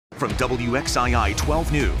From WXII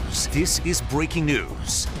 12 News, this is breaking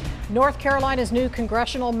news. North Carolina's new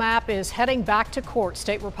congressional map is heading back to court.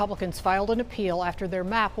 State Republicans filed an appeal after their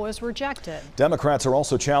map was rejected. Democrats are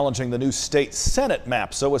also challenging the new state Senate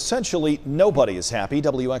map, so essentially nobody is happy.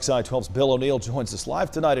 WXII 12's Bill O'Neill joins us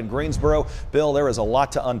live tonight in Greensboro. Bill, there is a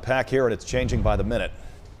lot to unpack here, and it's changing by the minute.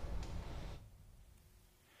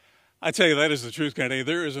 I tell you, that is the truth, Kenny.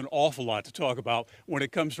 There is an awful lot to talk about when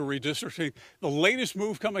it comes to redistricting. The latest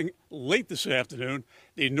move coming late this afternoon,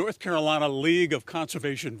 the North Carolina League of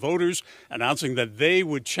Conservation Voters announcing that they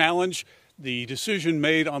would challenge the decision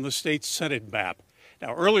made on the state Senate map.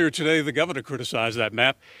 Now, earlier today, the governor criticized that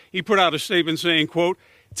map. He put out a statement saying, quote,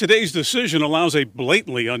 "Today's decision allows a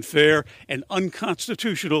blatantly unfair and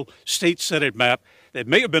unconstitutional state Senate map that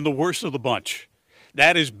may have been the worst of the bunch.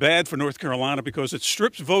 That is bad for North Carolina because it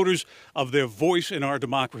strips voters of their voice in our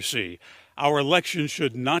democracy. Our elections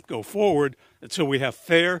should not go forward until we have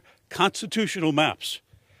fair constitutional maps."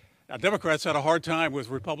 Now, Democrats had a hard time with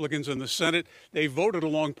Republicans in the Senate. They voted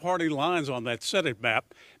along party lines on that Senate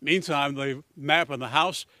map. Meantime, the map in the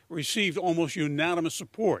House received almost unanimous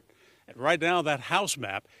support. And right now, that House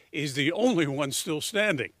map is the only one still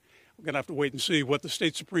standing. We're going to have to wait and see what the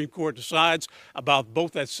state Supreme Court decides about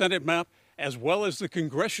both that Senate map as well as the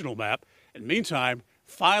congressional map. And meantime,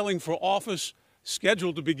 filing for office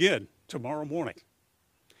scheduled to begin tomorrow morning.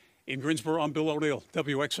 In Greensboro, I'm Bill O'Neill,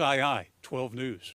 WXII 12 News.